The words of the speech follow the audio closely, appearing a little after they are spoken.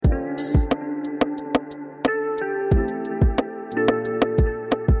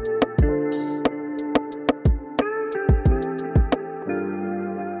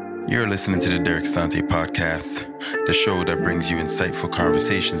listening to the Derek Sante podcast, the show that brings you insightful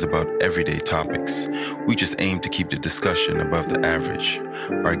conversations about everyday topics. We just aim to keep the discussion above the average.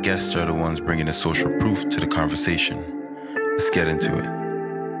 Our guests are the ones bringing the social proof to the conversation. Let's get into it.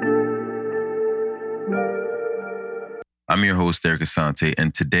 I'm your host, Derek Sante,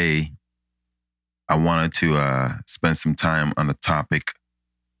 and today I wanted to spend some time on a topic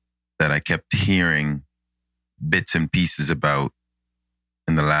that I kept hearing bits and pieces about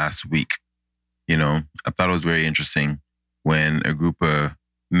in the last week. You know, I thought it was very interesting when a group of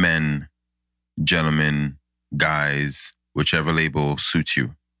men, gentlemen, guys, whichever label suits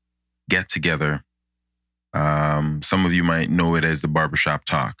you, get together. Some of you might know it as the barbershop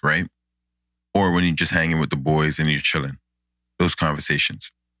talk, right? Or when you're just hanging with the boys and you're chilling. Those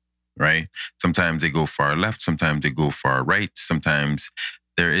conversations, right? Sometimes they go far left, sometimes they go far right, sometimes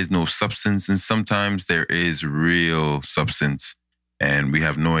there is no substance, and sometimes there is real substance. And we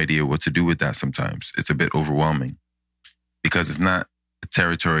have no idea what to do with that sometimes. It's a bit overwhelming because it's not a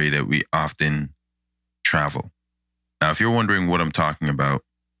territory that we often travel. Now, if you're wondering what I'm talking about,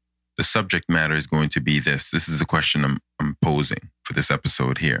 the subject matter is going to be this. This is the question I'm posing for this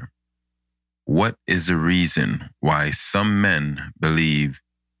episode here. What is the reason why some men believe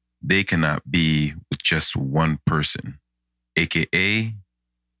they cannot be with just one person, aka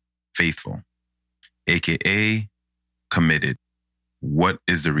faithful, aka committed? What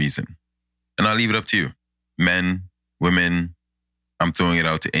is the reason? And I'll leave it up to you. Men, women, I'm throwing it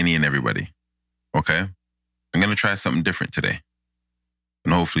out to any and everybody. Okay? I'm going to try something different today.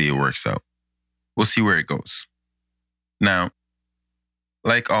 And hopefully it works out. We'll see where it goes. Now,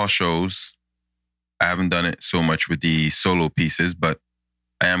 like all shows, I haven't done it so much with the solo pieces, but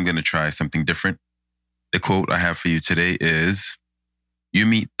I am going to try something different. The quote I have for you today is, "You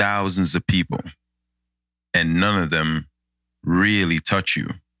meet thousands of people and none of them really touch you.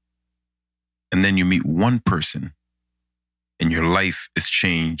 And then you meet one person and your life is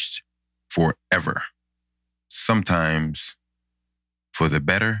changed forever. Sometimes for the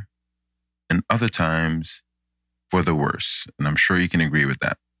better and other times for the worse." And I'm sure you can agree with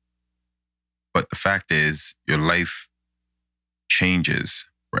that. But the fact is, your life changes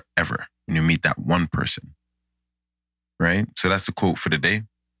forever when you meet that one person, right? So that's the quote for the day.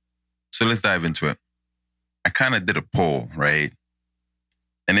 So let's dive into it. I kind of did a poll, right?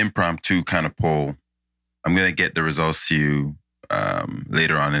 An impromptu kind of poll. I'm going to get the results to you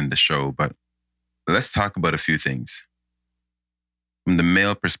later on in the show, but let's talk about a few things. From the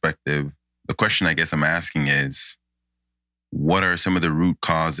male perspective, the question I guess I'm asking is, what are some of the root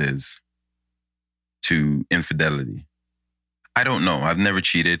causes to infidelity? I don't know. I've never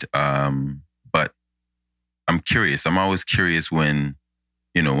cheated, but I'm curious. I'm always curious when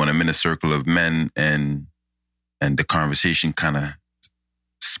I'm in a circle of men and the conversation kind of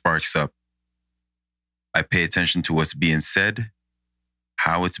sparks up. I pay attention to what's being said,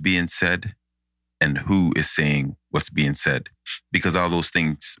 how it's being said, and who is saying what's being said, because all those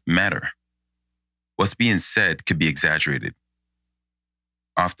things matter. What's being said could be exaggerated.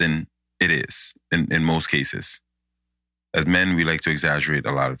 Often it is, in most cases. As men, we like to exaggerate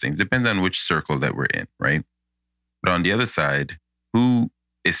a lot of things. Depends on which circle that we're in, right? But on the other side, who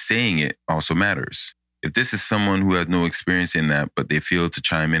is saying it also matters. If this is someone who has no experience in that, but they feel to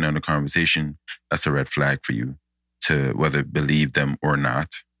chime in on the conversation, that's a red flag for you to whether believe them or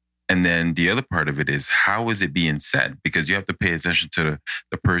not. And then the other part of it is, how is it being said? Because you have to pay attention to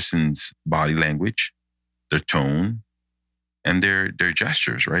the person's body language, their tone, and their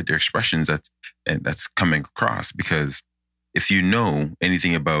gestures, right? Their expressions that's coming across. Because if you know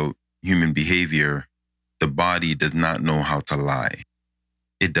anything about human behavior, the body does not know how to lie.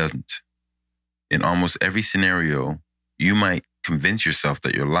 It doesn't. In almost every scenario, you might convince yourself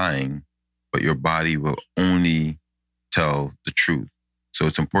that you're lying, but your body will only tell the truth. So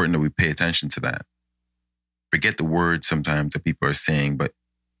it's important that we pay attention to that. Forget the words sometimes that people are saying, but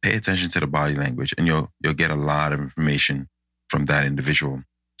pay attention to the body language and you'll get a lot of information from that individual.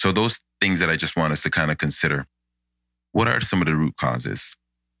 So those things that I just want us to kind of consider. What are some of the root causes?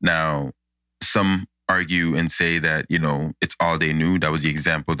 Now, some argue and say that, it's all they knew. That was the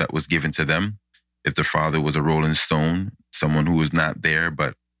example that was given to them. If the father was a Rolling Stone, someone who was not there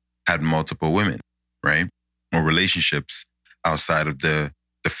but had multiple women, right? Or relationships outside of the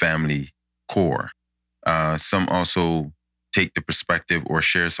family core. Some also take the perspective or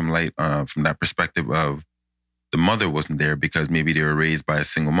share some light from that perspective of the mother wasn't there because maybe they were raised by a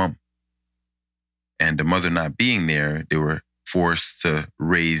single mom. And the mother not being there, they were forced to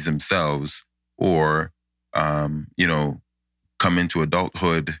raise themselves or, come into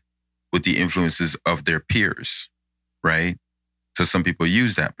adulthood with the influences of their peers, right? So some people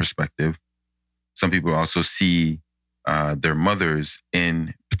use that perspective. Some people also see their mothers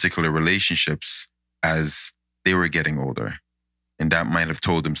in particular relationships as they were getting older. And that might have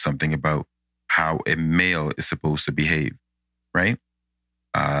told them something about how a male is supposed to behave, right?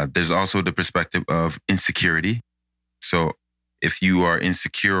 There's also the perspective of insecurity. So if you are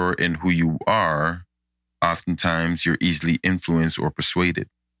insecure in who you are, oftentimes you're easily influenced or persuaded.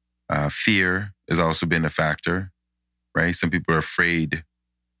 Fear has also been a factor, right? Some people are afraid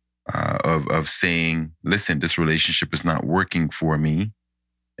of saying, listen, this relationship is not working for me,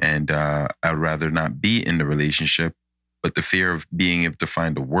 and I'd rather not be in the relationship. But the fear of being able to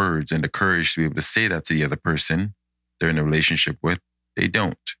find the words and the courage to be able to say that to the other person they're in a relationship with, they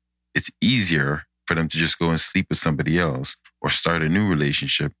don't. It's easier for them to just go and sleep with somebody else or start a new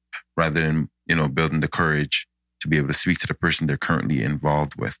relationship rather than, building the courage to be able to speak to the person they're currently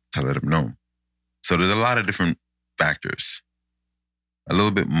involved with to let them know. So there's a lot of different factors. A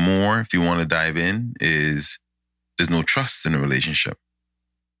little bit more, if you want to dive in, is there's no trust in a relationship.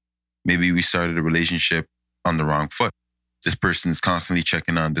 Maybe we started a relationship on the wrong foot. This person is constantly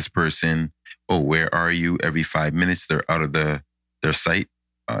checking on this person. Oh, where are you? Every 5 minutes, they're out of their sight,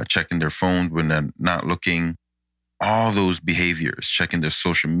 checking their phone when they're not looking. All those behaviors, checking their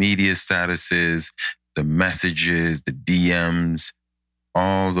social media statuses, the messages, the DMs,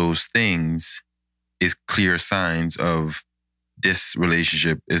 all those things is clear signs of this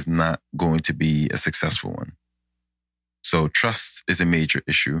relationship is not going to be a successful one. So trust is a major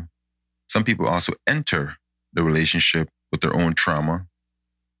issue. Some people also enter the relationship with their own trauma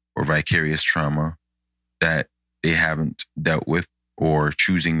or vicarious trauma that they haven't dealt with or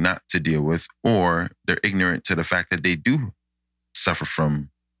choosing not to deal with, or they're ignorant to the fact that they do suffer from,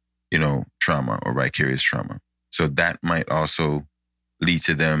 trauma or vicarious trauma. So that might also lead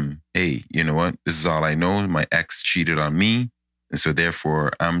to them, hey, you know what? This is all I know. My ex cheated on me. And so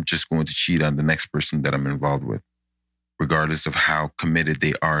therefore, I'm just going to cheat on the next person that I'm involved with, regardless of how committed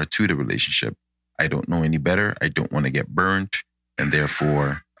they are to the relationship. I don't know any better. I don't want to get burnt. And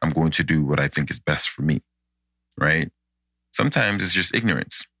therefore, I'm going to do what I think is best for me, right? Sometimes it's just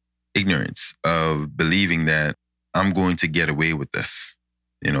ignorance of believing that I'm going to get away with this.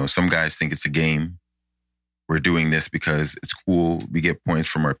 Some guys think it's a game. We're doing this because it's cool. We get points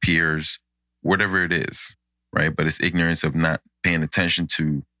from our peers, whatever it is, right? But it's ignorance of not paying attention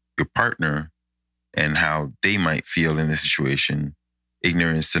to your partner and how they might feel in a situation.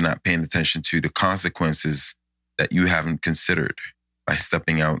 Ignorance to not paying attention to the consequences that you haven't considered by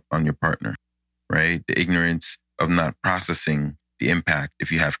stepping out on your partner, right? The ignorance of not processing the impact,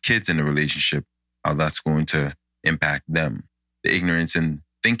 if you have kids in a relationship, how that's going to impact them. The ignorance in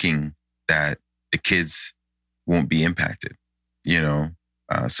thinking that the kids won't be impacted,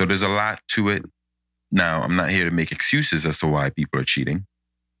 So there's a lot to it. Now, I'm not here to make excuses as to why people are cheating.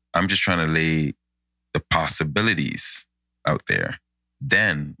 I'm just trying to lay the possibilities out there.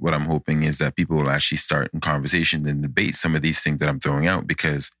 Then what I'm hoping is that people will actually start in conversation and debate some of these things that I'm throwing out,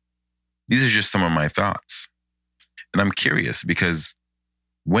 because these are just some of my thoughts. And I'm curious because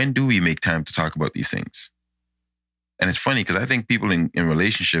when do we make time to talk about these things? And it's funny because I think people in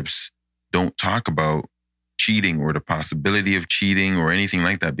relationships don't talk about cheating or the possibility of cheating or anything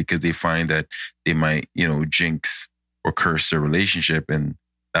like that because they find that they might, jinx or curse their relationship, and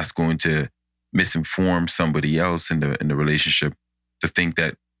that's going to misinform somebody else in the relationship to think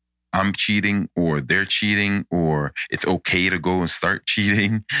that I'm cheating or they're cheating or it's okay to go and start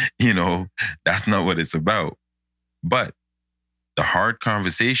cheating. That's not what it's about. But the hard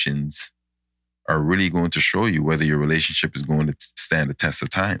conversations are really going to show you whether your relationship is going to stand the test of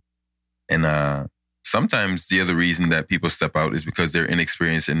time. And sometimes the other reason that people step out is because they're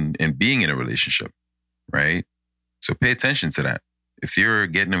inexperienced in being in a relationship, right? So pay attention to that. If you're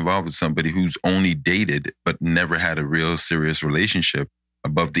getting involved with somebody who's only dated but never had a real serious relationship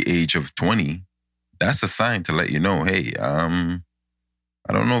above the age of 20, that's a sign to let you know, hey, I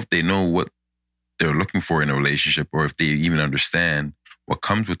don't know if they know what they're looking for in a relationship or if they even understand what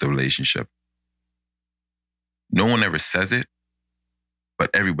comes with the relationship. No one ever says it, but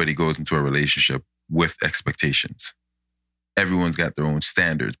everybody goes into a relationship with expectations. Everyone's got their own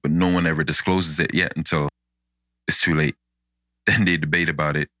standards, but no one ever discloses it yet until it's too late. Then they debate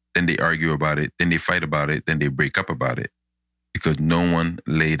about it, then they argue about it, then they fight about it, then they break up about it because no one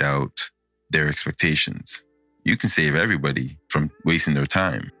laid out their expectations. You can save everybody from wasting their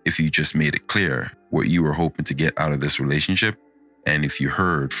time if you just made it clear what you were hoping to get out of this relationship, and if you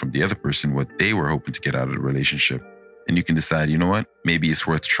heard from the other person what they were hoping to get out of the relationship. And you can decide, you know what, maybe it's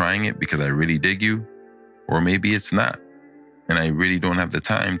worth trying it because I really dig you, or maybe it's not, and I really don't have the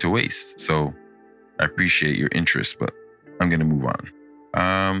time to waste. So I appreciate your interest, but I'm going to move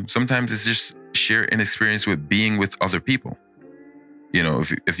on. Sometimes it's just share an experience with being with other people. You know,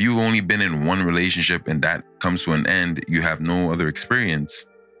 if you've only been in one relationship and that comes to an end, you have no other experience,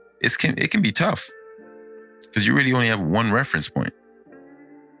 it can be tough because you really only have one reference point.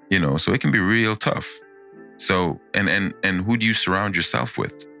 You know, so it can be real tough. So, and who do you surround yourself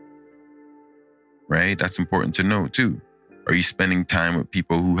with? Right? That's important to know too. Are you spending time with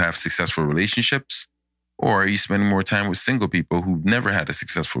people who have successful relationships? Or are you spending more time with single people who've never had a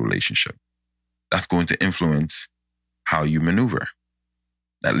successful relationship? That's going to influence how you maneuver.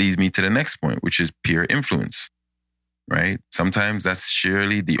 That leads me to the next point, which is peer influence, right? Sometimes that's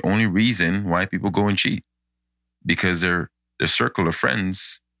surely the only reason why people go and cheat, because their circle of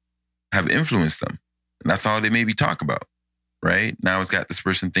friends have influenced them. And that's all they maybe talk about, right? Now it's got this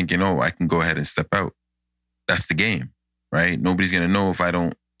person thinking, oh, I can go ahead and step out. That's the game, right? Nobody's going to know if I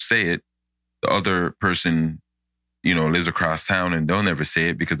don't say it. The other person, you know, lives across town and they'll never say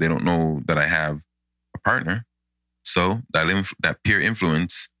it because they don't know that I have a partner. So that peer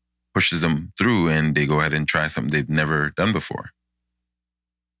influence pushes them through and they go ahead and try something they've never done before.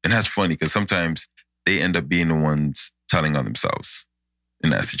 And that's funny because sometimes they end up being the ones telling on themselves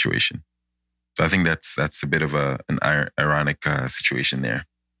in that situation. So I think that's a bit of an ironic situation there.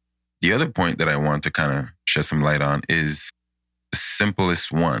 The other point that I want to kind of shed some light on is the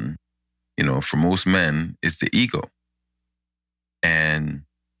simplest one, you know, for most men is the ego. And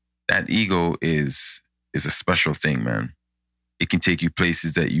that ego is a special thing, man. It can take you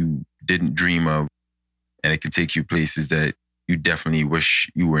places that you didn't dream of, and it can take you places that you definitely wish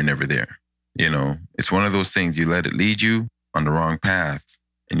you were never there. You know, it's one of those things, you let it lead you on the wrong path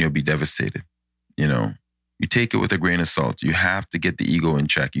and you'll be devastated. You know, you take it with a grain of salt. You have to get the ego in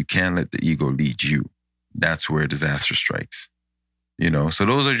check. You can't let the ego lead you. That's where disaster strikes. You know, so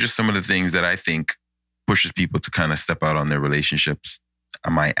those are just some of the things that I think pushes people to kind of step out on their relationships.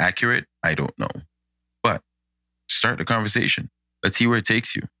 Am I accurate? I don't know. But start the conversation. Let's see where it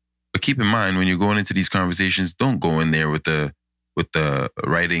takes you. But keep in mind, when you're going into these conversations, don't go in there with the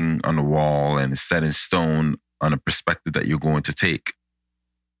writing on the wall and set in stone on a perspective that you're going to take.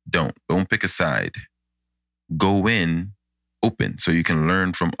 Don't pick a side. Go in open so you can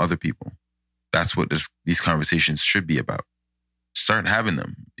learn from other people. That's what these conversations should be about. Start having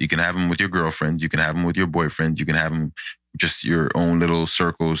them. You can have them with your girlfriends. You can have them with your boyfriends. You can have them just your own little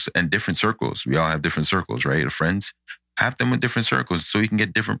circles and different circles. We all have different circles, right? Of friends. Have them with different circles so you can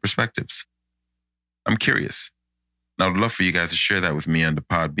get different perspectives. I'm curious. And I would love for you guys to share that with me on the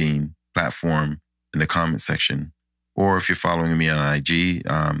Podbean platform in the comment section. Or if you're following me on IG,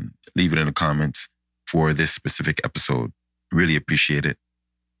 leave it in the comments for this specific episode. Really appreciate it,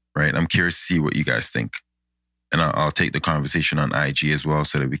 right? I'm curious to see what you guys think. And I'll take the conversation on IG as well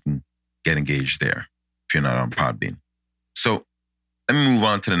so that we can get engaged there if you're not on Podbean. So let me move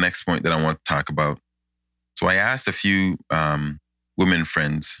on to the next point that I want to talk about. So I asked a few women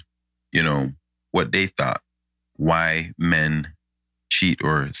friends, you know, what they thought, why men cheat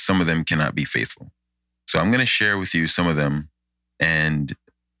or some of them cannot be faithful. So I'm going to share with you some of them and,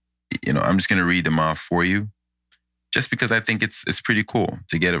 you know, I'm just going to read them off for you just because I think it's pretty cool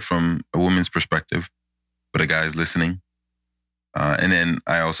to get it from a woman's perspective. For the guys listening. And then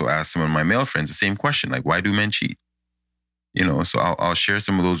I also asked some of my male friends the same question, like, why do men cheat? You know, so I'll share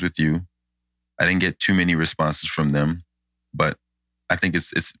some of those with you. I didn't get too many responses from them, but I think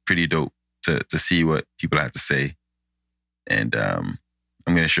it's pretty dope to see what people have to say. And I'm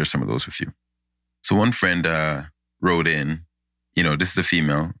going to share some of those with you. So one friend wrote in, you know, this is a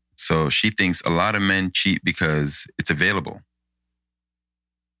female. So she thinks a lot of men cheat because it's available.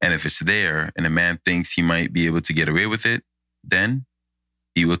 And if it's there and a man thinks he might be able to get away with it, then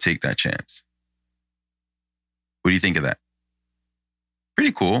he will take that chance. What do you think of that?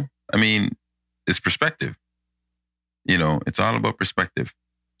 Pretty cool. I mean, it's perspective. You know, it's all about perspective.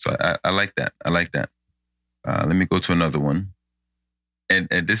 So I like that. I like that. Let me go to another one. And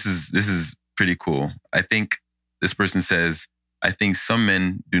this is pretty cool. I think this person says, I think some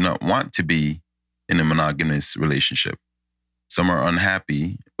men do not want to be in a monogamous relationship. Some are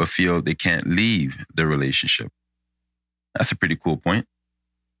unhappy, but feel they can't leave the relationship. That's a pretty cool point.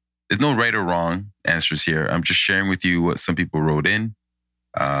 There's no right or wrong answers here. I'm just sharing with you what some people wrote in,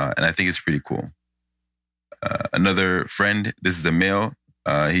 and I think it's pretty cool. Another friend, this is a male,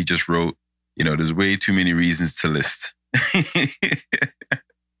 he just wrote, you know, there's way too many reasons to list. I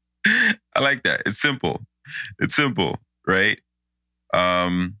like that. It's simple. It's simple, right?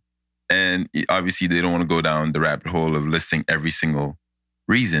 And obviously they don't want to go down the rabbit hole of listing every single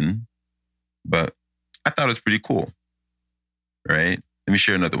reason, but I thought it was pretty cool, right? Let me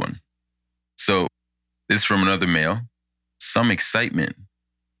share another one. So this is from another male. some excitement.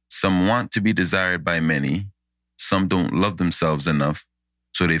 Some want to be desired by many. Some don't love themselves enough.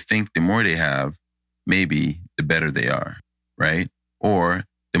 So they think the more they have, maybe the better they are, right? Or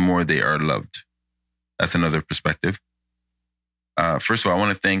the more they are loved. That's another perspective. First of all, I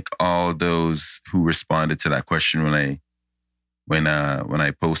want to thank all those who responded to that question when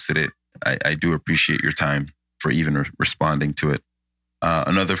I posted it. I do appreciate your time for even responding to it.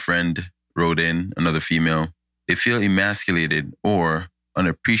 Another friend wrote in, another female, they feel emasculated or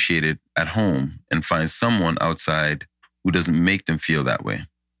unappreciated at home and find someone outside who doesn't make them feel that way.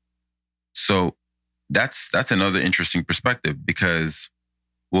 So that's another interesting perspective, because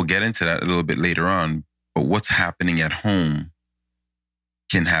we'll get into that a little bit later on. But what's happening at home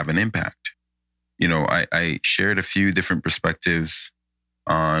can have an impact. You know, I shared a few different perspectives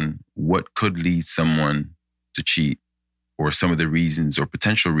on what could lead someone to cheat, or some of the reasons or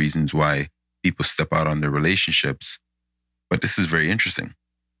potential reasons why people step out on their relationships. But this is very interesting.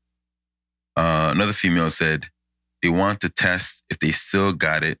 Another female said they want to test if they still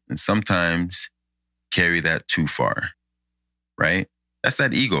got it, and sometimes carry that too far, right? That's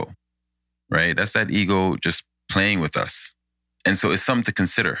that ego, right? That's that ego just playing with us. And so it's something to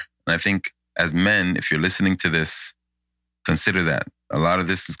consider. And I think as men, if you're listening to this, consider that. A lot of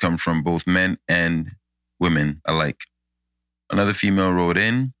this has come from both men and women alike. Another female wrote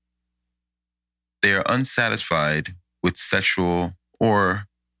in, they are unsatisfied with sexual or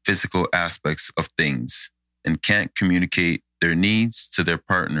physical aspects of things and can't communicate their needs to their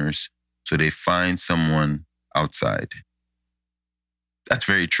partners, so they find someone outside. That's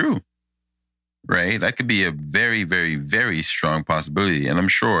very true, right? That could be a very, very, very strong possibility. And I'm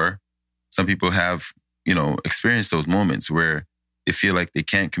sure some people have, experienced those moments where they feel like they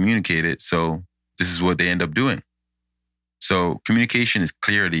can't communicate it. So this is what they end up doing. So communication is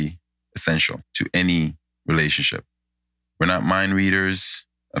clearly essential to any relationship. We're not mind readers.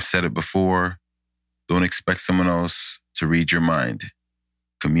 I've said it before. Don't expect someone else to read your mind.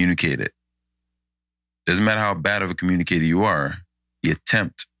 Communicate it. Doesn't matter how bad of a communicator you are, the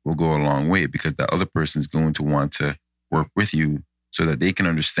attempt will go a long way, because the other person is going to want to work with you so that they can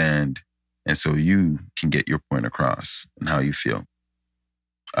understand, and so you can get your point across and how you feel.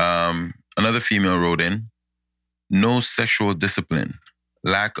 Another female wrote in, no sexual discipline,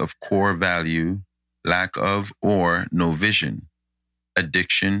 lack of core value, lack of or no vision,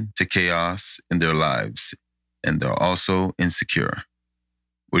 addiction to chaos in their lives, and they're also insecure.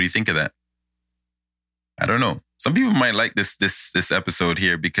 What do you think of that? I don't know. Some people might like this episode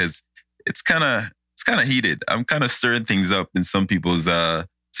here because it's kind of heated. I'm kind of stirring things up in some people's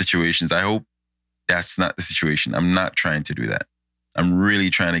situations. I hope that's not the situation. I'm not trying to do that. I'm really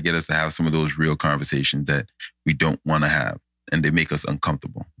trying to get us to have some of those real conversations that we don't want to have, and they make us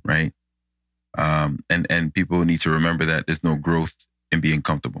uncomfortable, right? And people need to remember that there's no growth in being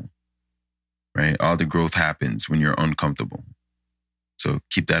comfortable, right? All the growth happens when you're uncomfortable. So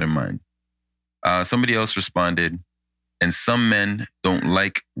keep that in mind. Somebody else responded, and some men don't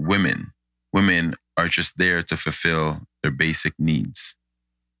like women. Women are just there to fulfill their basic needs.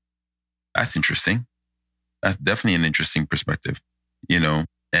 That's interesting. That's definitely an interesting perspective,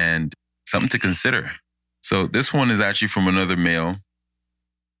 and something to consider. So this one is actually from another male,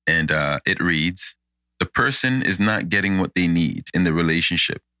 and it reads, the person is not getting what they need in the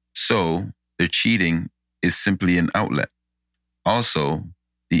relationship, so their cheating is simply an outlet. Also,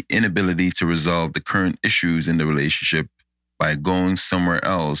 the inability to resolve the current issues in the relationship by going somewhere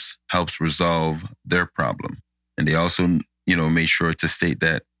else helps resolve their problem. And they also, made sure to state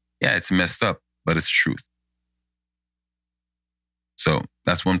that, yeah, it's messed up, but it's truth. So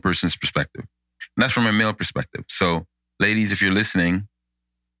that's one person's perspective. And that's from a male perspective. So ladies, if you're listening,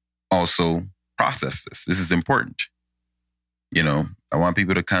 also process this. This is important. I want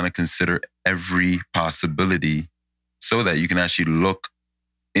people to kind of consider every possibility so that you can actually look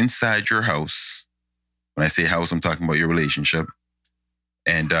inside your house. When I say house, I'm talking about your relationship,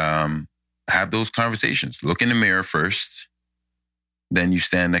 and have those conversations. Look in the mirror first. Then you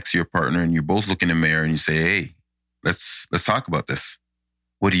stand next to your partner and you both look in the mirror and you say, hey, let's talk about this.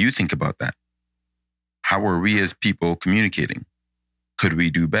 What do you think about that? How are we as people communicating? Could we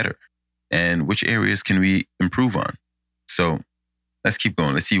do better? And which areas can we improve on? So let's keep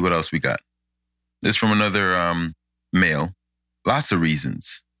going. Let's see what else we got. This is from another male. Lots of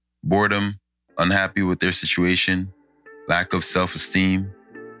reasons. Boredom, unhappy with their situation, lack of self-esteem,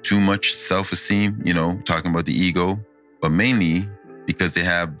 too much self-esteem, talking about the ego, but mainly because they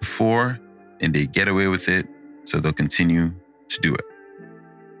have before and they get away with it, so they'll continue to do it.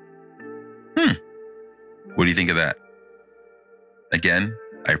 What do you think of that? Again,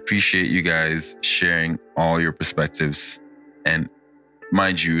 I appreciate you guys sharing all your perspectives. And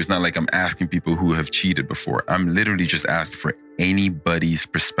mind you, it's not like I'm asking people who have cheated before. I'm literally just asking for anybody's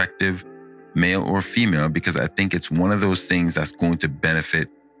perspective, male or female, because I think it's one of those things that's going to benefit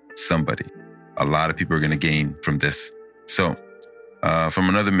somebody. A lot of people are going to gain from this. So from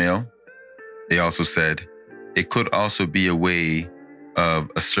another male, they also said it could also be a way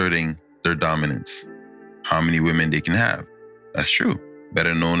of asserting their dominance, how many women they can have. That's true.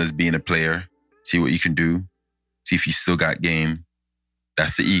 Better known as being a player, see what you can do, see if you still got game.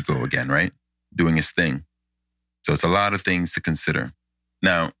 That's the ego again, right? Doing its thing. So it's a lot of things to consider.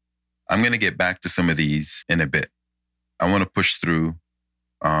 Now, I'm going to get back to some of these in a bit. I want to push through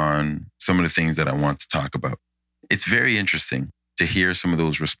on some of the things that I want to talk about. It's very interesting to hear some of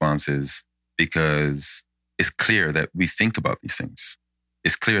those responses because it's clear that we think about these things.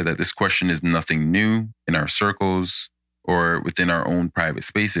 It's clear that this question is nothing new in our circles or within our own private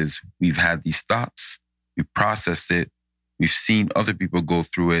spaces. We've had these thoughts. We've processed it. We've seen other people go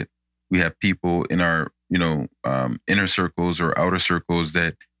through it. We have people in our, inner circles or outer circles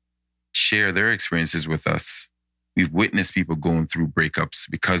that share their experiences with us. We've witnessed people going through breakups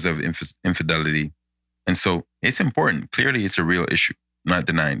because of infidelity. And so it's important. Clearly, it's a real issue. I'm not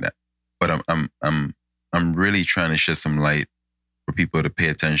denying that. But I'm really trying to shed some light for people to pay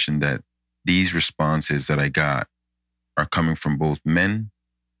attention that these responses that I got are coming from both men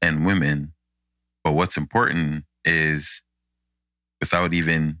and women. But what's important is without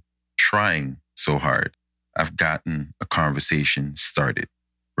even trying so hard, I've gotten a conversation started,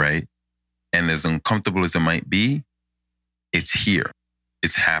 right? And as uncomfortable as it might be, it's here.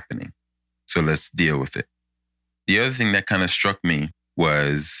 It's happening. So let's deal with it. The other thing that kind of struck me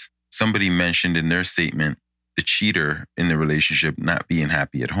was somebody mentioned in their statement the cheater in the relationship not being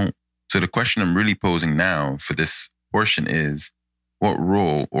happy at home. So the question I'm really posing now for this portion is, what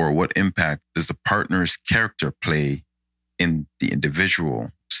role or what impact does the partner's character play in the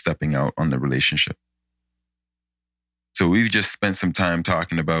individual stepping out on the relationship? So we've just spent some time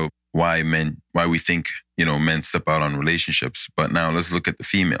talking about why we think, men step out on relationships. But now let's look at the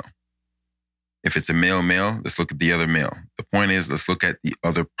female. If it's a male, let's look at the other male. The point is, let's look at the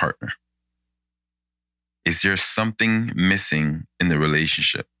other partner. Is there something missing in the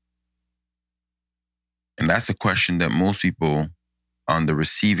relationship? And that's a question that most people on the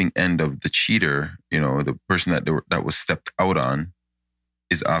receiving end of the cheater, the person that was stepped out on,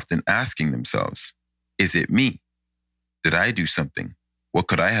 is often asking themselves, is it me? Did I do something? What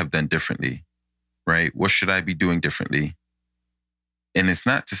could I have done differently? Right? What should I be doing differently? And it's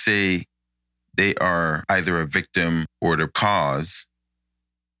not to say they are either a victim or the cause.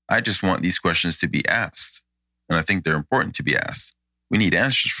 I just want these questions to be asked. And I think they're important to be asked. We need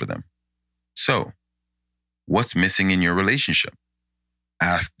answers for them. So, what's missing in your relationship?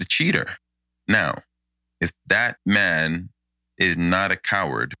 Ask the cheater. Now, if that man is not a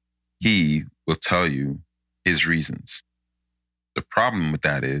coward, he will tell you his reasons. The problem with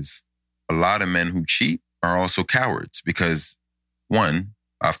that is a lot of men who cheat are also cowards because, one,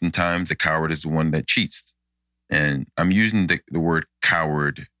 oftentimes the coward is the one that cheats. And I'm using the word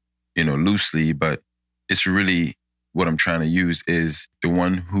coward, loosely, but it's really what I'm trying to use is the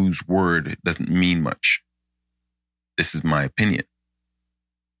one whose word doesn't mean much. This is my opinion.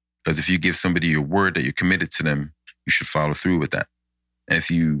 Because if you give somebody your word that you're committed to them, you should follow through with that. And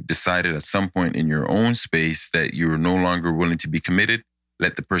if you decided at some point in your own space that you're no longer willing to be committed,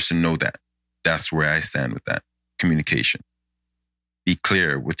 let the person know that. That's where I stand with that. Communication. Be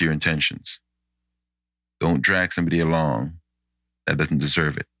clear with your intentions. Don't drag somebody along that doesn't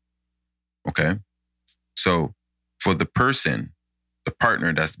deserve it. Okay? So for the person, the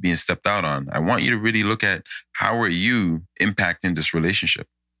partner that's being stepped out on, I want you to really look at how are you impacting this relationship?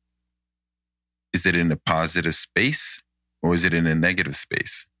 Is it in a positive space or is it in a negative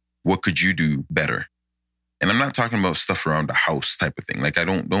space? What could you do better? And I'm not talking about stuff around the house type of thing. Like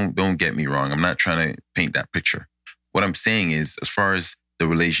don't get me wrong. I'm not trying to paint that picture. What I'm saying is, as far as the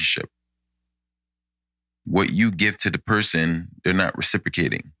relationship, what you give to the person, they're not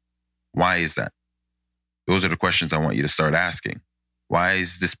reciprocating. Why is that? Those are the questions I want you to start asking. Why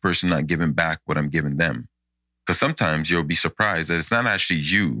is this person not giving back what I'm giving them? Because sometimes you'll be surprised that it's not actually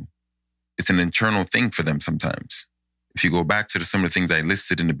you. It's an internal thing for them sometimes. If you go back to some of the things I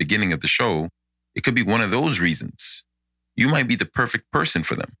listed in the beginning of the show, it could be one of those reasons. You might be the perfect person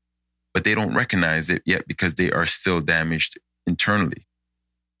for them, but they don't recognize it yet because they are still damaged internally.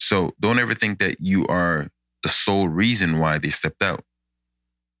 So don't ever think that you are the sole reason why they stepped out.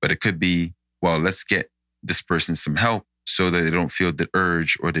 But it could be, well, let's get this person some help so that they don't feel the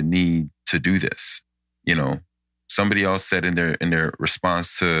urge or the need to do this. Somebody else said in their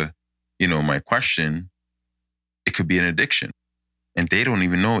response to, my question, it it could be an addiction and they don't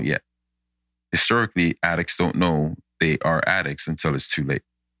even know it yet. Historically, addicts don't know they are addicts until it's too late.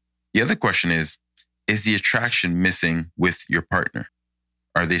 The other question is the attraction missing with your partner?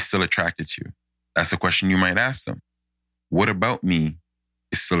 Are they still attracted to you? That's a question you might ask them. What about me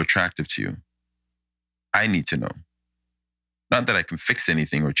is still attractive to you? I need to know. Not that I can fix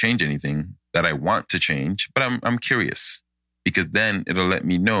anything or change anything that I want to change, but I'm curious, because then it'll let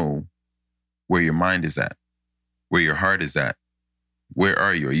me know where your mind is at, where your heart is at. Where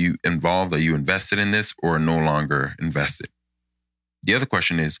are you? Are you involved? Are you invested in this or no longer invested? The other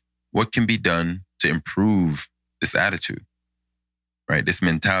question is, what can be done to improve this attitude, right? This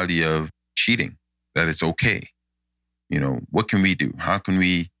mentality of cheating, that it's okay. What can we do? How can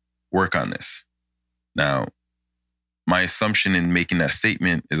we work on this? Now, my assumption in making that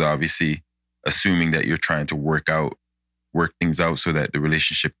statement is obviously assuming that you're trying to work things out so that the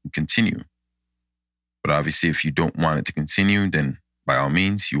relationship can continue. But obviously, if you don't want it to continue, then by all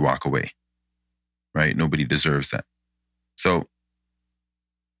means, you walk away, right? Nobody deserves that. So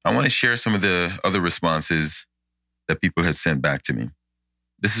I want to share some of the other responses that people had sent back to me.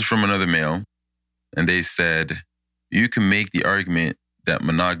 This is from another male, and they said, you can make the argument that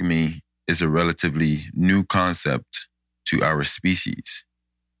monogamy is a relatively new concept to our species,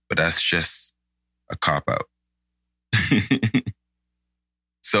 but that's just a cop-out.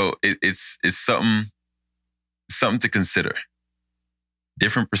 So it's something to consider.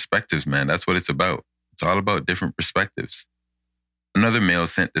 Different perspectives, man. That's what it's about. It's all about different perspectives. Another male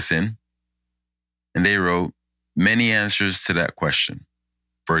sent this in, and they wrote, many answers to that question.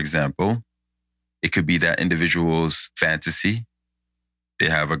 For example, it could be that individual's fantasy. They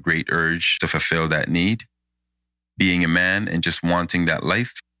have a great urge to fulfill that need. Being a man and just wanting that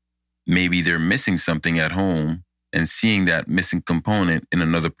life. Maybe they're missing something at home and seeing that missing component in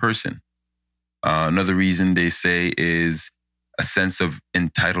another person. Another reason they say is a sense of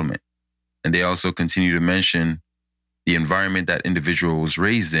entitlement. And they also continue to mention the environment that individual was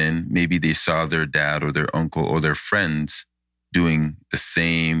raised in. Maybe they saw their dad or their uncle or their friends doing the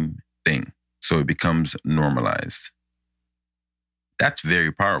same thing. So it becomes normalized. That's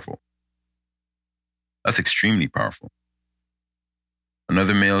very powerful. That's extremely powerful.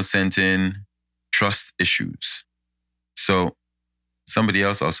 Another male sent in trust issues. So somebody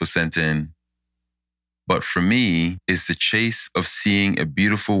else also sent in, but for me, it's the chase of seeing a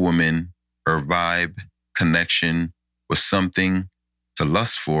beautiful woman, her vibe, connection was something to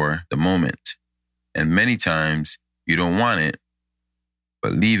lust for the moment. And many times you don't want it,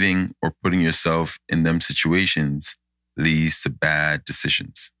 but leaving or putting yourself in them situations leads to bad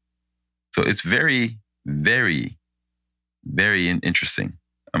decisions. So it's very, very, very interesting.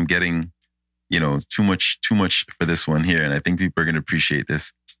 I'm getting, too much for this one here. And I think people are going to appreciate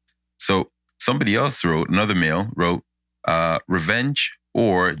this. So somebody else another male wrote, revenge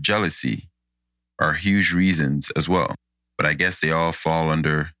or jealousy are huge reasons as well. But I guess they all fall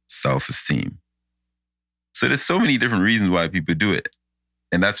under self-esteem. So there's so many different reasons why people do it.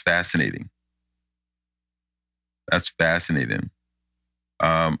 And that's fascinating. That's fascinating.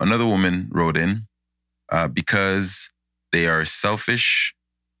 Another woman wrote in, because they are selfish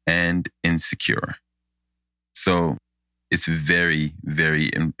and insecure. So it's very,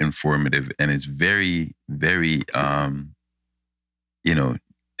 very informative, and it's very, very,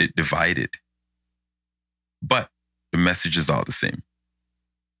 divided. But the message is all the same.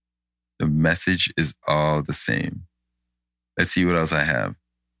 The message is all the same. Let's see what else I have.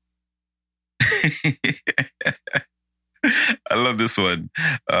 I love this one.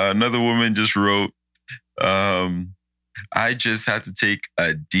 Another woman just wrote, I just had to take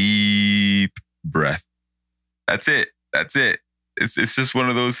a deep breath. That's it. It's just one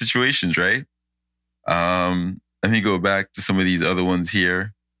of those situations, right? Let me go back to some of these other ones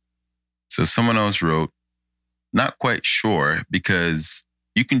here. So someone else wrote, not quite sure, because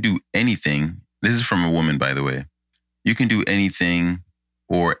you can do anything. This is from a woman, by the way. You can do anything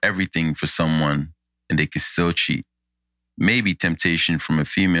or everything for someone and they can still cheat. Maybe temptation from a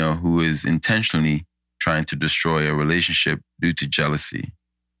female who is intentionally trying to destroy a relationship due to jealousy.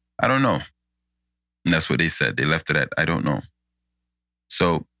 I don't know. And that's what they said. They left it at, I don't know.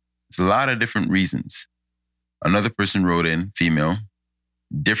 So it's a lot of different reasons. Another person wrote in, female,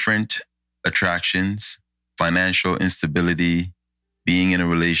 different attractions, financial instability, being in a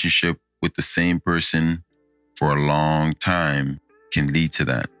relationship with the same person for a long time can lead to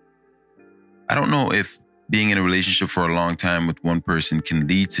that. I don't know if being in a relationship for a long time with one person can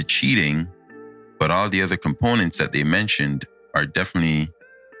lead to cheating, but all the other components that they mentioned are definitely,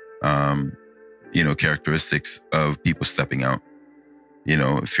 characteristics of people stepping out.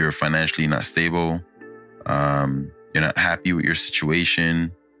 If you're financially not stable, You're not happy with your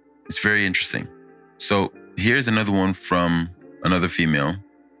situation. It's very interesting. So here's another one from another female,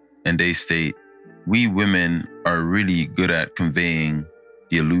 and they state, we women are really good at conveying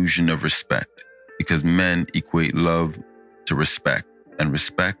the illusion of respect because men equate love to respect and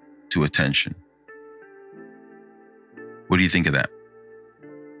respect to attention. What do you think of that?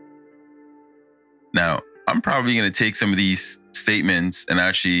 Now, I'm probably going to take some of these statements and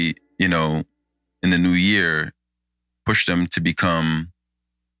actually, in the new year, push them to become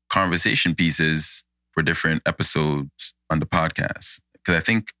conversation pieces for different episodes on the podcast. Because I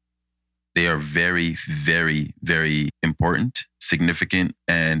think they are very, very, very important, significant,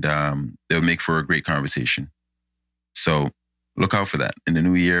 and they'll make for a great conversation. So look out for that. In the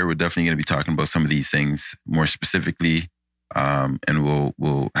new year, we're definitely going to be talking about some of these things more specifically. And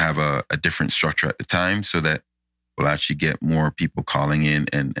we'll have a different structure at the time so that we'll actually get more people calling in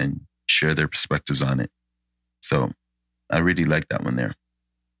and share their perspectives on it. So I really like that one there.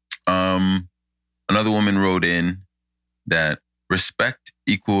 Another woman wrote in that respect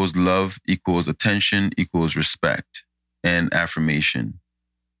equals love equals attention equals respect and affirmation.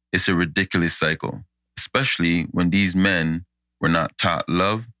 It's a ridiculous cycle, especially when these men were not taught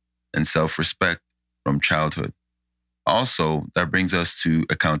love and self-respect from childhood. Also, that brings us to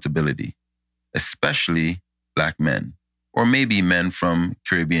accountability, especially Black men, or maybe men from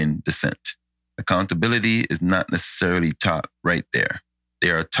Caribbean descent. Accountability is not necessarily taught right there. They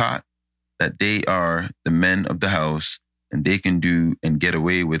are taught that they are the men of the house and they can do and get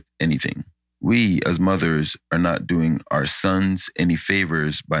away with anything. We, as mothers, are not doing our sons any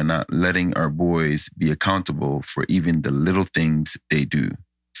favors by not letting our boys be accountable for even the little things they do.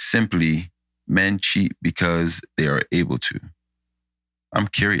 Simply, men cheat because they are able to. I'm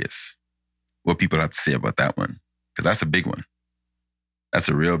curious what people have to say about that one, because that's a big one. That's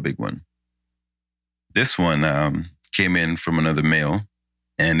a real big one. This one came in from another male,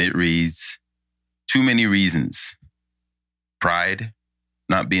 and it reads, too many reasons. Pride,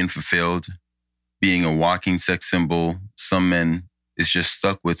 not being fulfilled, being a walking sex symbol. Some men is just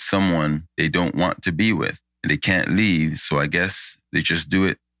stuck with someone they don't want to be with, and they can't leave, so I guess they just do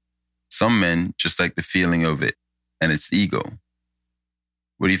it. Some men just like the feeling of it, and it's ego.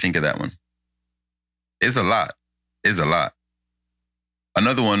 What do you think of that one? It's a lot. It's a lot.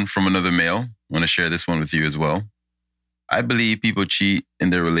 Another one from another male. I want to share this one with you as well. I believe people cheat in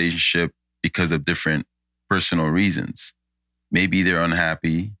their relationship because of different personal reasons. Maybe they're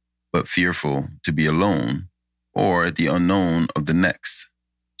unhappy, but fearful to be alone, or the unknown of the next.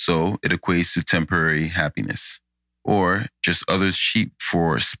 So it equates to temporary happiness. Or just others cheat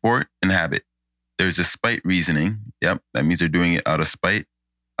for sport and habit. There's a spite reasoning. Yep, that means they're doing it out of spite.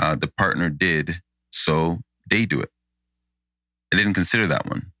 The partner did, so they do it. I didn't consider that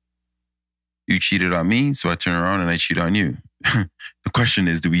one. You cheated on me, so I turn around and I cheat on you. The question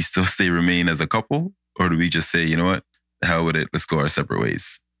is, do we still remain as a couple? Or do we just say, you know what, the hell with it, let's go our separate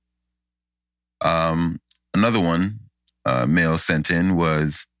ways? Another one male sent in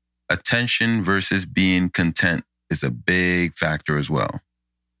was attention versus being content is a big factor as well.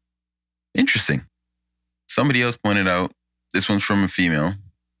 Interesting. Somebody else pointed out, this one's from a female,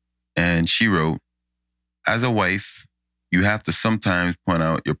 and she wrote, as a wife, you have to sometimes point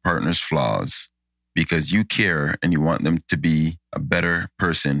out your partner's flaws because you care and you want them to be a better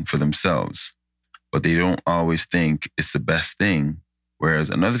person for themselves, but they don't always think it's the best thing, whereas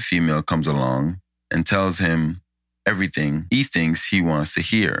another female comes along and tells him everything he thinks he wants to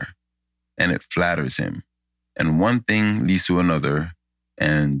hear, and it flatters him. And one thing leads to another,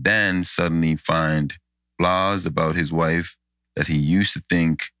 and then suddenly find flaws about his wife that he used to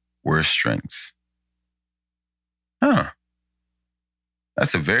think were strengths.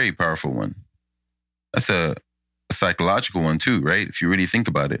 That's a very powerful one. That's a psychological one too, right? If you really think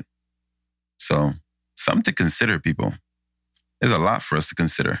about it. So, something to consider, people. There's a lot for us to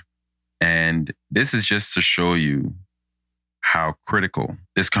consider. And this is just to show you how critical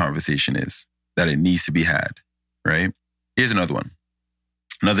this conversation is, that it needs to be had, right? Here's another one.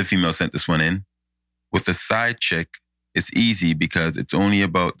 Another female sent this one in. With a side chick, it's easy because it's only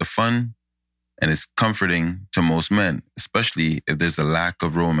about the fun and it's comforting to most men, especially if there's a lack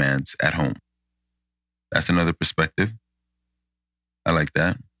of romance at home. That's another perspective. I like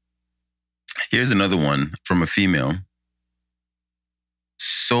that. Here's another one from a female.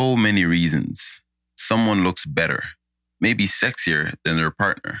 So many reasons. Someone looks better, maybe sexier than their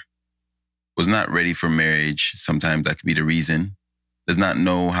partner. Was not ready for marriage. Sometimes that could be the reason. Does not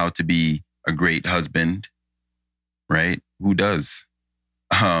know how to be a great husband, right? Who does?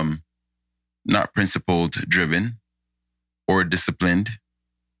 Not principled driven or disciplined.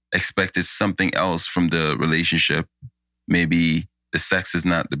 expected something else from the relationship. Maybe the sex is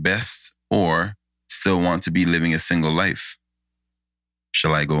not the best, or still want to be living a single life.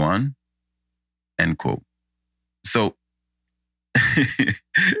 Shall I go on? End quote. So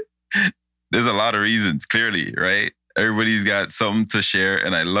there's a lot of reasons, clearly, right? Everybody's got something to share,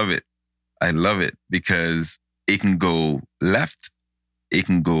 and I love it. I love it because it can go left, it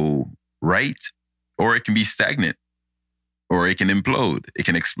can go right, or it can be stagnant, or it can implode, it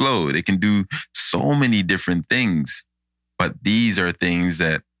can explode, it can do so many different things. But these are things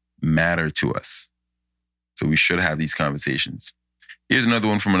that matter to us. So we should have these conversations. Here's another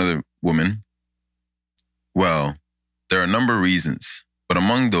one from another woman. Well, there are a number of reasons, but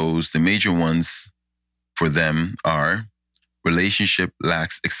among those, the major ones for them are relationship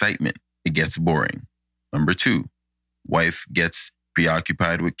lacks excitement. It gets boring. Number 2, wife gets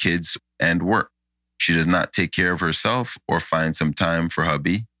preoccupied with kids and work. She does not take care of herself or find some time for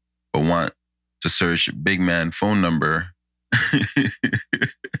hubby, but want to search big man phone number.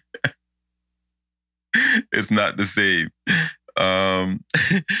 It's not the same.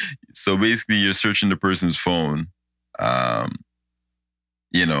 So basically you're searching the person's phone, and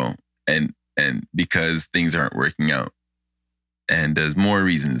because things aren't working out. And there's more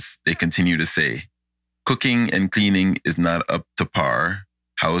reasons. They continue to say, cooking and cleaning is not up to par.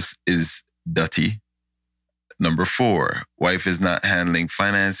 House is dirty. Number 4, wife is not handling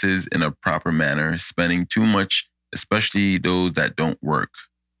finances in a proper manner, spending too much, especially those that don't work.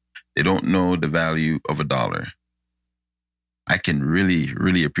 They don't know the value of a dollar. I can really,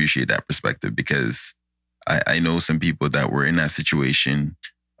 really appreciate that perspective because I know some people that were in that situation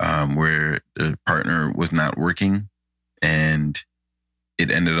where the partner was not working, and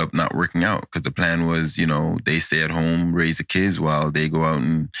it ended up not working out because the plan was, they stay at home, raise the kids while they go out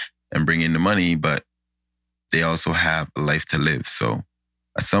and bring in the money, but they also have a life to live. So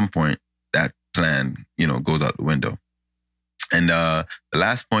at some point, that plan, goes out the window. And the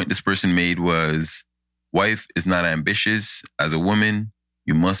last point this person made was, wife is not ambitious. As a woman,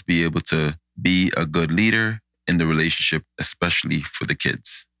 you must be able to be a good leader in the relationship, especially for the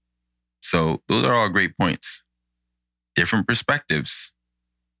kids. So those are all great points. Different perspectives.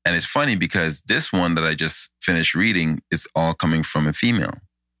 And it's funny because this one that I just finished reading is all coming from a female.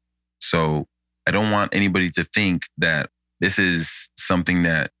 So I don't want anybody to think that this is something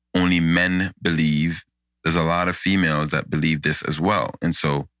that only men believe. There's a lot of females that believe this as well. And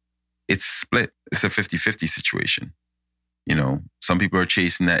so it's split. It's a 50-50 situation. Some people are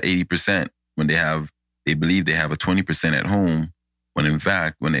chasing that 80% when they believe they have a 20% at home, when in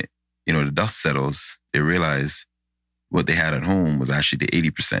fact, when the dust settles, they realize what they had at home was actually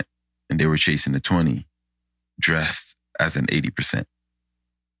the 80%, and they were chasing the 20, dressed as an 80%.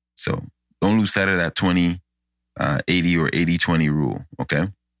 So don't lose sight of that 20, 80 or 80-20 rule, okay?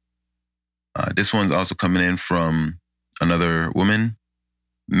 This one's also coming in from another woman.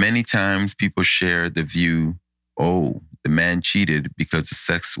 Many times people share the view, oh, the man cheated because the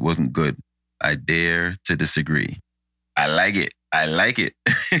sex wasn't good. I dare to disagree. I like it. I like it.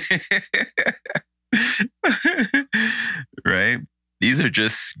 Right? These are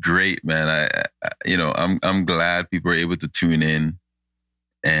just great, man. I'm glad people are able to tune in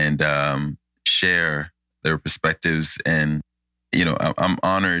and share their perspectives. And, I'm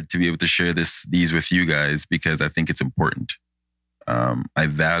honored to be able to share these with you guys because I think it's important. I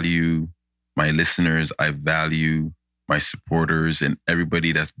value my listeners. I value my supporters and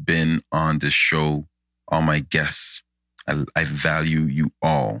everybody that's been on this show, all my guests. I value you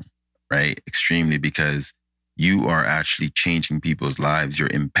all, right? Extremely, because you are actually changing people's lives. You're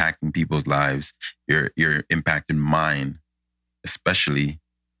impacting people's lives. You're impacting mine, especially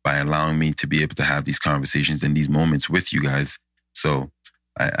by allowing me to be able to have these conversations and these moments with you guys. So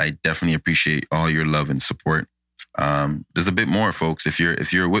I definitely appreciate all your love and support. There's a bit more, folks. If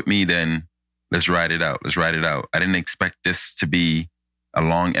you're with me, then let's ride it out. Let's ride it out. I didn't expect this to be a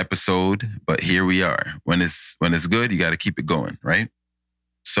long episode, but here we are. When it's good, you got to keep it going, right?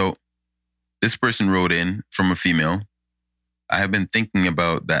 So this person wrote in from a female. I have been thinking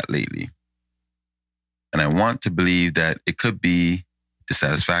about that lately, and I want to believe that it could be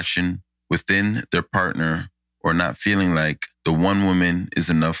dissatisfaction within their partner or not feeling like the one woman is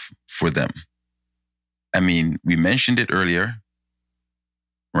enough for them. I mean, we mentioned it earlier,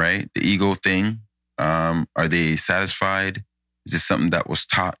 right? The ego thing. Are they satisfied? Is this something that was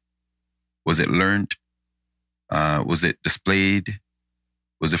taught? Was it learned? Was it displayed?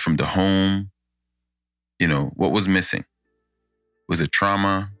 Was it from the home? What was missing? Was it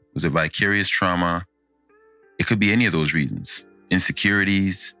trauma? Was it vicarious trauma? It could be any of those reasons.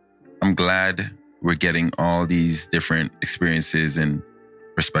 Insecurities. I'm glad we're getting all these different experiences and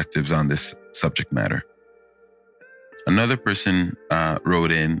perspectives on this subject matter. Another person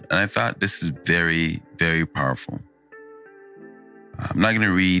wrote in, and I thought this is very, very powerful. I'm not going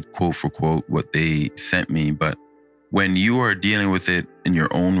to read quote for quote what they sent me, but when you are dealing with it in your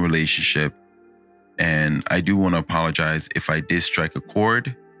own relationship, and I do want to apologize if I did strike a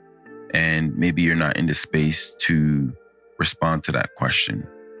chord and maybe you're not in the space to respond to that question.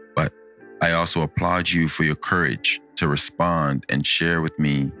 But I also applaud you for your courage to respond and share with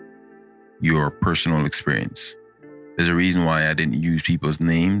me your personal experience. There's a reason why I didn't use people's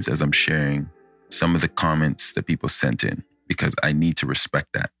names as I'm sharing some of the comments that people sent in, because I need to respect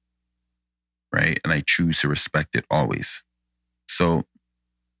that, right? And I choose to respect it always. So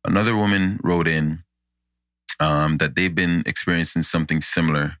another woman wrote in that they've been experiencing something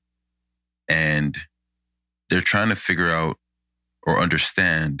similar, and they're trying to figure out or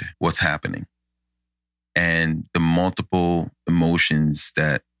understand what's happening and the multiple emotions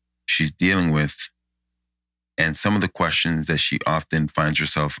that she's dealing with. And some of the questions that she often finds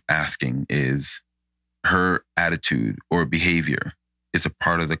herself asking is her attitude or behavior is a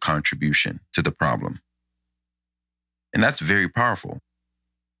part of the contribution to the problem. And that's very powerful,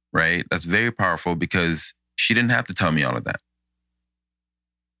 right? That's very powerful because she didn't have to tell me all of that.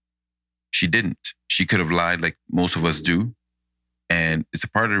 She didn't. She could have lied like most of us do. And it's a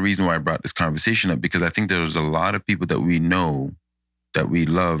part of the reason why I brought this conversation up, because I think there's a lot of people that we know, that we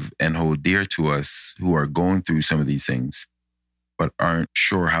love and hold dear to us, who are going through some of these things, but aren't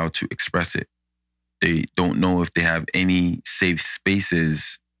sure how to express it. They don't know if they have any safe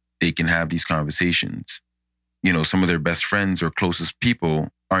spaces they can have these conversations. You know, some of their best friends or closest people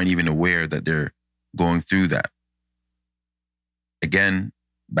aren't even aware that they're going through that. Again,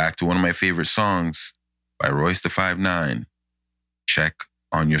 back to one of my favorite songs by Royce da 5'9", check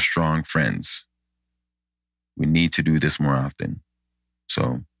on your strong friends. We need to do this more often.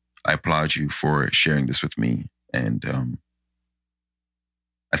 So I applaud you for sharing this with me. And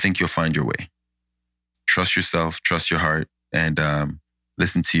I think you'll find your way. Trust yourself, trust your heart, and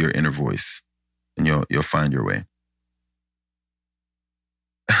listen to your inner voice, and you'll find your way.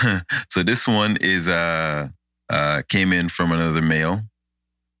 So this one is came in from another male,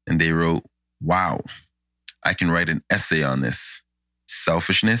 and they wrote, "Wow, I can write an essay on this.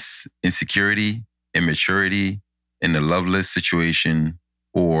 Selfishness, insecurity, immaturity in a loveless situation,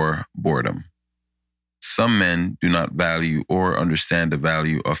 or boredom. Some men do not value or understand the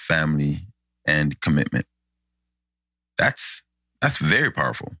value of family and commitment." That's very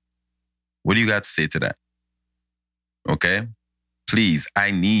powerful. What do you got to say to that? Okay? Please,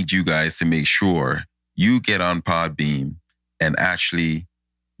 I need you guys to make sure you get on Podbean and actually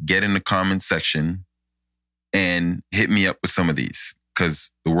get in the comment section and hit me up with some of these,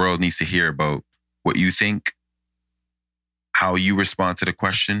 because the world needs to hear about what you think, how you respond to the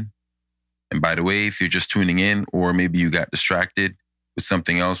question. And by the way, if you're just tuning in, or maybe you got distracted with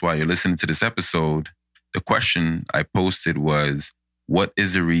something else while you're listening to this episode, the question I posted was, what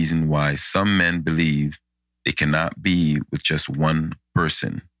is the reason why some men believe they cannot be with just one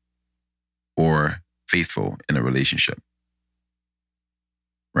person or faithful in a relationship?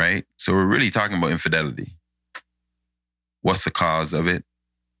 Right? So we're really talking about infidelity. What's the cause of it?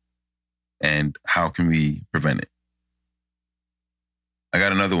 And how can we prevent it? I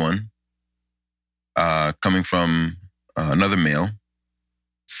got another one coming from another male.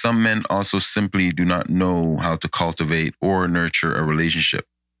 Some men also simply do not know how to cultivate or nurture a relationship.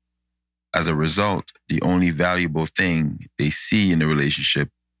 As a result, the only valuable thing they see in the relationship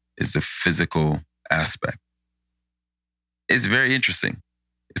is the physical aspect. It's very interesting.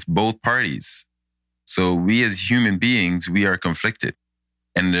 It's both parties. So we as human beings, we are conflicted.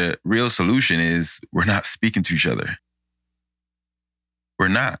 And the real solution is we're not speaking to each other. We're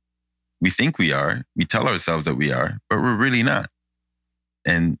not. We think we are. We tell ourselves that we are, but we're really not.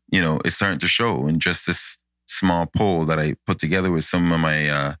 And, you know, it's starting to show in just this small poll that I put together with some of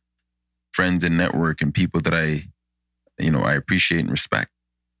my friends and network and people that I appreciate and respect.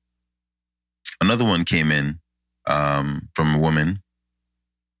 Another one came in from a woman,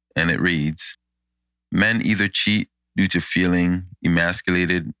 and it reads, "Men either cheat due to feeling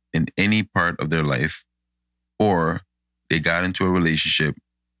emasculated in any part of their life, or they got into a relationship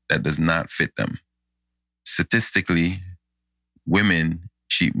that does not fit them. Statistically, women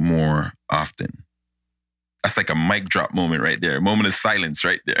cheat more often." That's like a mic drop moment right there. A moment of silence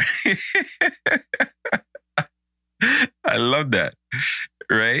right there. I love that.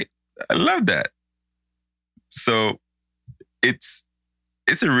 Right? I love that. So it's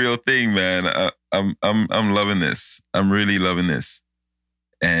a real thing, man. I'm loving this. I'm really loving this.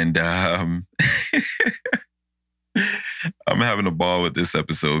 And I I'm having a ball with this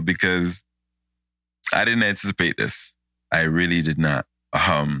episode because I didn't anticipate this. I really did not.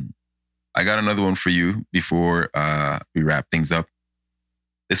 I got another one for you before we wrap things up.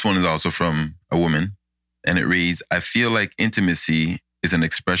 This one is also from a woman, and it reads, I feel like intimacy is an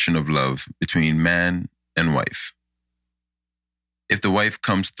expression of love between man and wife. If the wife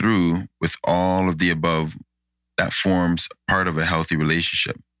comes through with all of the above, that forms part of a healthy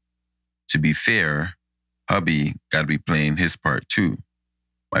relationship. To be fair, hubby got to be playing his part too.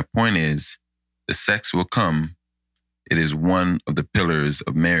 My point is, the sex will come. It is one of the pillars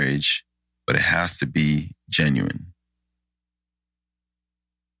of marriage, but it has to be genuine.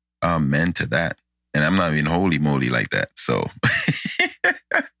 Amen to that. And I'm not even holy moly like that. So,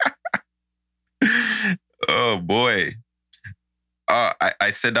 oh boy.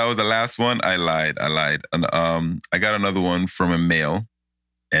 I said that was the last one. I lied. And I got another one from a male,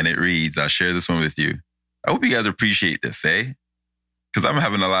 and it reads, I'll share this one with you. I hope you guys appreciate this, eh? Because I'm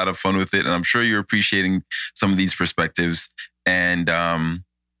having a lot of fun with it, and I'm sure you're appreciating some of these perspectives. And I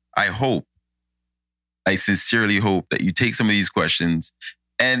sincerely hope that you take some of these questions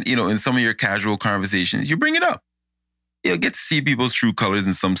and, in some of your casual conversations, you bring it up. You'll get to see people's true colors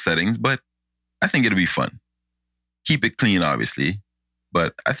in some settings, but I think it'll be fun. Keep it clean, obviously,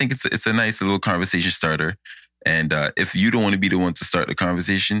 but I think it's a nice little conversation starter. And if you don't want to be the one to start the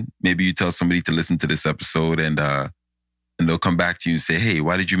conversation, maybe you tell somebody to listen to this episode, and they'll come back to you and say, hey,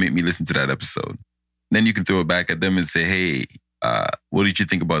 why did you make me listen to that episode? Then you can throw it back at them and say, hey, what did you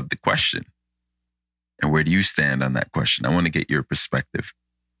think about the question? And where do you stand on that question? I want to get your perspective.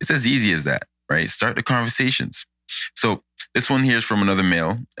 It's as easy as that, right? Start the conversations. So this one here is from another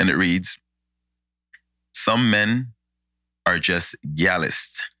male, and it reads, some men are just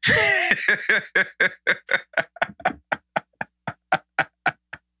gallist.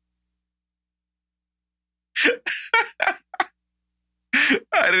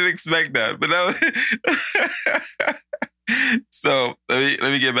 I didn't expect that, but that was so let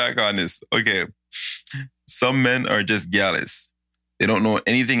me get back on this. Okay. Some men are just gallist. They don't know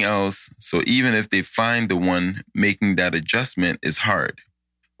anything else. So even if they find the one, making that adjustment is hard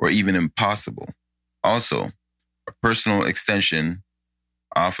or even impossible. Also, a personal extension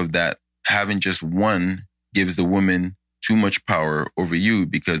off of that, having just one gives the woman too much power over you,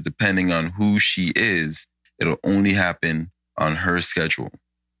 because depending on who she is, it'll only happen on her schedule.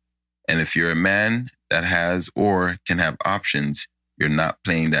 And if you're a man that has or can have options, you're not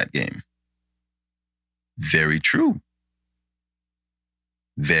playing that game. Very true.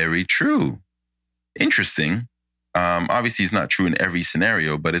 Very true. Interesting. Obviously, it's not true in every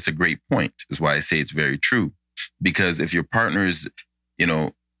scenario, but it's a great point, is why I say it's very true. Because if your partner is,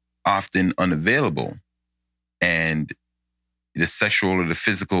 often unavailable, and the sexual or the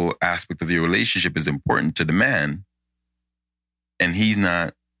physical aspect of your relationship is important to the man, and he's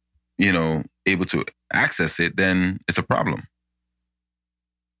not, able to access it, then it's a problem.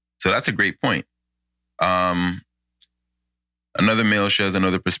 So that's a great point. Another male shares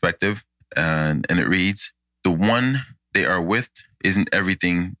another perspective, and it reads, the one they are with isn't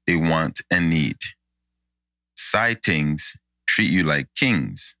everything they want and need. Side things treat you like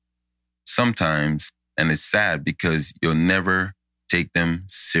kings sometimes, and it's sad because you'll never take them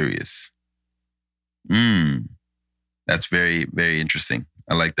serious. That's very, very interesting.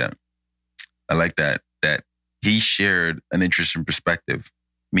 I like that. That he shared an interesting perspective,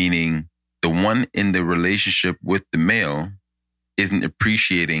 meaning the one in the relationship with the male isn't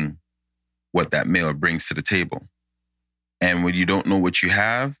appreciating what that male brings to the table. And when you don't know what you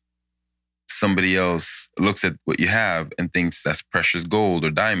have, somebody else looks at what you have and thinks that's precious gold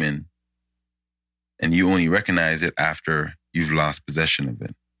or diamond, and you only recognize it after you've lost possession of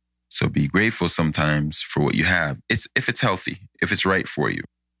it. So be grateful sometimes for what you have. If it's healthy, if it's right for you.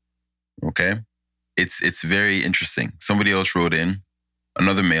 Okay? It's very interesting. Somebody else wrote in,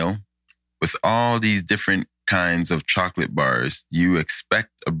 another male, with all these different kinds of chocolate bars, you expect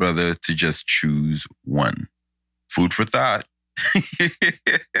a brother to just choose one. Food for thought.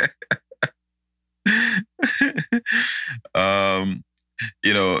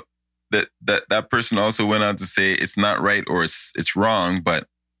 That person also went on to say it's not right or it's wrong, but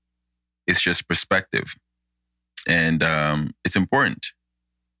it's just perspective. And it's important.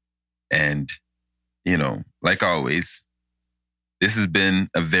 And, like always, this has been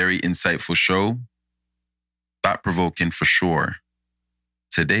a very insightful show. Thought-provoking for sure.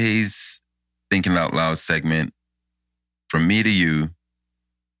 Today's Thinking Out Loud segment, from me to you,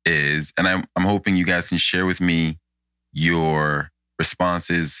 is, and I'm hoping you guys can share with me your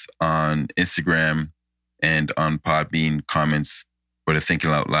responses on Instagram and on Podbean comments for the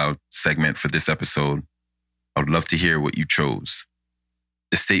Thinking Out Loud segment for this episode. I would love to hear what you chose.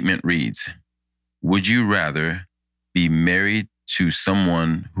 The statement reads, would you rather be married to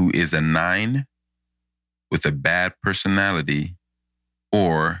someone who is a 9 with a bad personality,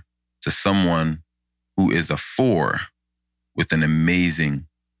 or to someone who is a 4 with an amazing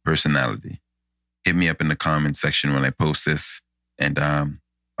personality? Hit me up in the comment section when I post this, and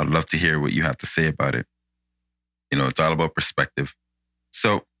I'd love to hear what you have to say about it. You know, it's all about perspective.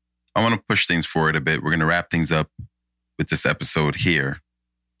 So I want to push things forward a bit. We're going to wrap things up with this episode here.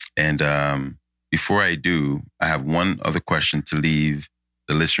 And before I do, I have one other question to leave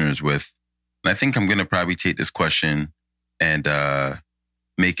the listeners with. And I think I'm going to probably take this question and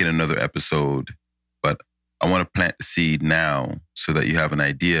make it another episode. But I want to plant the seed now so that you have an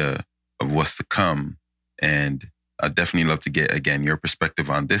idea of what's to come. And I'd definitely love to get, again, your perspective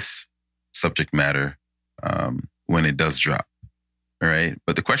on this subject matter when it does drop. All right.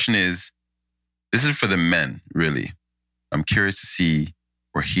 But the question is, this is for the men, really. I'm curious to see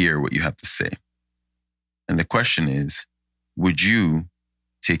or hear what you have to say. And the question is, would you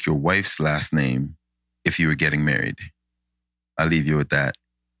take your wife's last name if you were getting married? I'll leave you with that.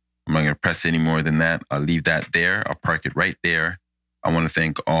 I'm not going to press any more than that. I'll leave that there. I'll park it right there. I want to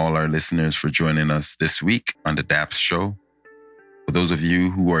thank all our listeners for joining us this week on the DAPS Show. For those of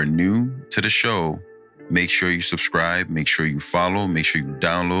you who are new to the show, make sure you subscribe, make sure you follow, make sure you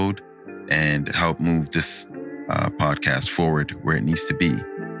download, and help move this podcast forward where it needs to be.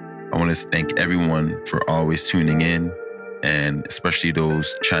 I want to thank everyone for always tuning in, and especially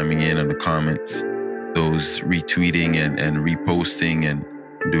those chiming in on the comments, those retweeting and reposting and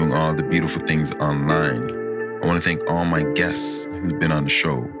doing all the beautiful things online. I want to thank all my guests who've been on the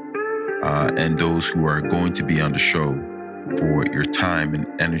show and those who are going to be on the show for your time and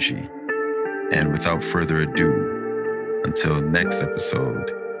energy. And without further ado, until next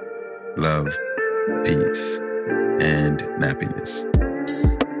episode, love, peace, and nappiness.